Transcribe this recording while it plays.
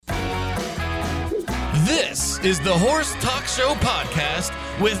This is the Horse Talk Show podcast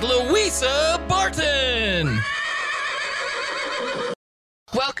with Louisa Barton.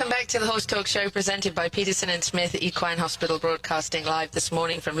 Welcome back to the Horse Talk Show presented by Peterson and Smith Equine Hospital, broadcasting live this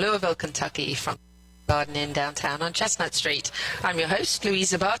morning from Louisville, Kentucky, from Barton in downtown on Chestnut Street. I'm your host,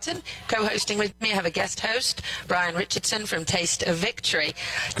 Louisa Barton. Co-hosting with me, I have a guest host, Brian Richardson from Taste of Victory.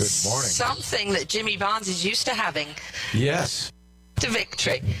 Good morning. Something that Jimmy Barnes is used to having. Yes. To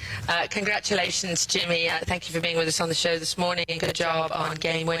victory. Congratulations, Jimmy. Thank you for being with us on the show this morning. Good job on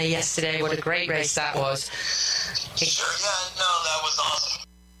game winner yesterday. What a great race that was. Sure, that was awesome.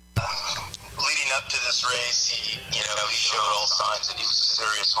 Leading up to this race, he showed all signs that he was a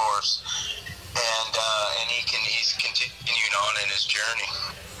serious horse, and he's continuing on in his journey.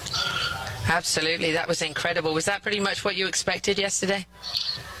 Absolutely, that was incredible. Was that pretty much what you expected yesterday?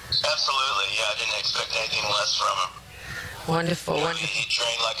 Absolutely, yeah. I didn't expect anything less from him. Wonderful, wonderful. He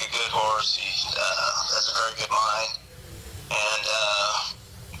trained like a good horse. He has a very good mind, and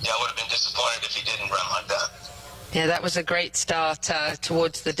I would have been disappointed if he didn't run like that. Yeah, that was a great start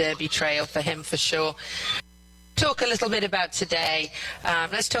towards the Derby Trail for him, for sure. Talk a little bit about today.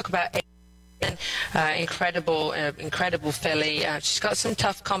 Let's talk about incredible filly. She's got some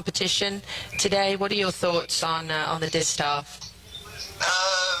tough competition today. What are your thoughts on the distaff?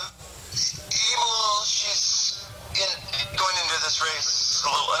 She's going into this race a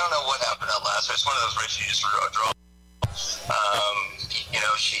little. I don't know what happened that last race. One of those races you just draw.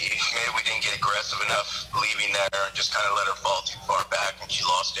 Maybe we didn't get aggressive enough leaving there and just kind of let her fall too far back, and she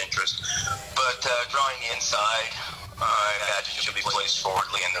lost interest. But drawing the inside, I imagine she'll be placed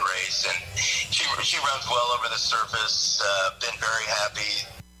forwardly in the race, and she runs well over the surface. Been very happy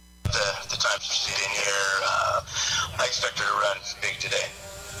the time she's been here. I expect her to run big today.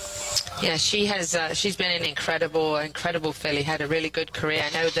 Yeah, she has. She's been an incredible filly. Had a really good career. I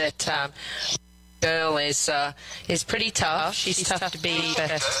know that. Girl is pretty tough. She's tough to beat.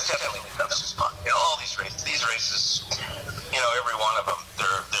 That's definitely the toughest spot. All these races, every one of them,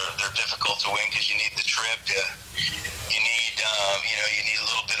 they're difficult to win because you need the trip. You need a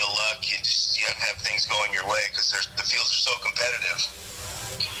little bit of luck. You have to have things going your way because the fields are so competitive.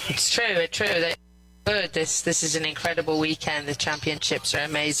 It's true. Good. This is an incredible weekend. The championships are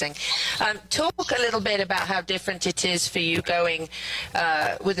amazing. Talk a little bit about how different it is for you going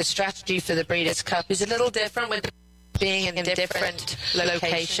with a strategy for the Breeders' Cup. Is it a little different with being in different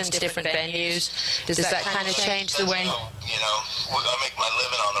locations, different venues? Does that kind of change the way? I make my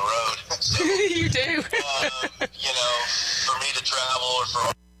living on the road. So, you do. For me to travel or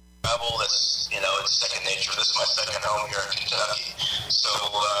for travel, that's it's second nature. This is my second home here in Kentucky, so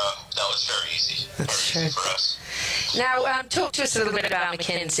that was very easy. That's true for us. Now, talk to us a little bit about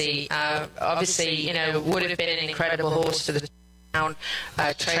McKenzie. Obviously, would have been an incredible horse for the town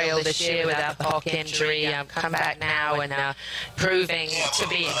trail this year without the hock injury. Come back now and proving to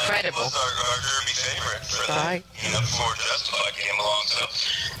be incredible. It was our Derby favorite for right. Before Justified came along. So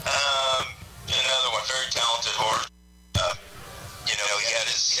another one, very talented horse.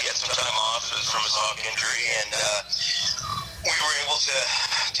 He had some time off from his hock injury, and we were able to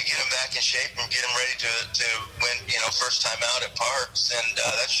get him back in shape and get him ready to win, first time out at Parks, and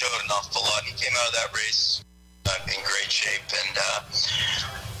that showed an awful lot. He came out of that race in great shape, and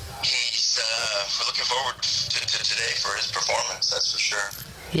we're looking forward to today for his performance, that's for sure.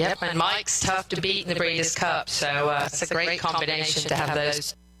 Yep, and Mike's tough to beat in the Breeders' Cup, so it's a great combination to have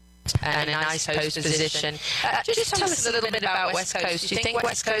those. And a nice post position. Just tell us a little bit about West Coast. Do you think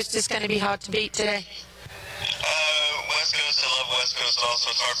West Coast is going to be hard to beat today? West Coast, I love West Coast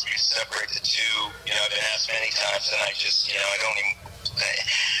also. It's hard for me to separate the two. I've been asked many times, and I just, I don't even...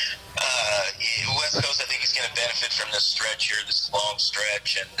 West Coast, I think he's going to benefit from this stretch here, this long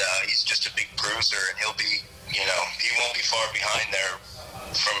stretch, and he's just a big bruiser, and he'll be, he won't be far behind there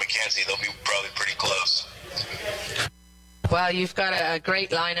from McKenzie. They'll be probably pretty close. Well, you've got a great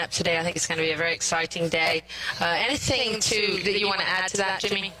lineup today. I think it's going to be a very exciting day. Anything that you want to add to that,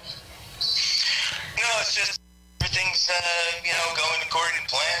 Jimmy? No, it's just everything's going according to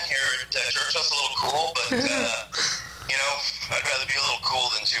plan here at Churchill's. A little cool, but I'd rather be a little cool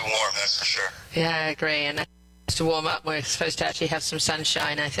than too warm. That's for sure. Yeah, I agree. And to warm up, we're supposed to actually have some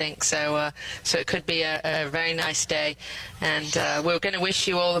sunshine, I think. So it could be a very nice day. And we're going to wish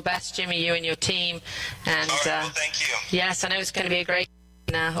you all the best, Jimmy, you and your team. And all right, well, thank you. Yes, I know it's going to be a great.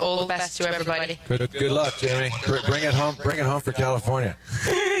 All the best to everybody. Good luck, Jimmy. Bring it home. Bring it home for California.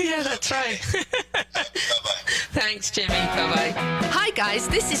 Yeah, that's right. Thanks, Jimmy. Bye-bye. Hi, guys.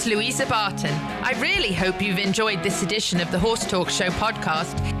 This is Louisa Barton. I really hope you've enjoyed this edition of the Horse Talk Show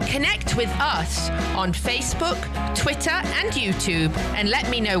podcast. Connect with us on Facebook, Twitter, and YouTube, and let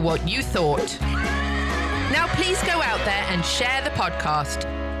me know what you thought. Now please go out there and share the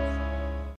podcast.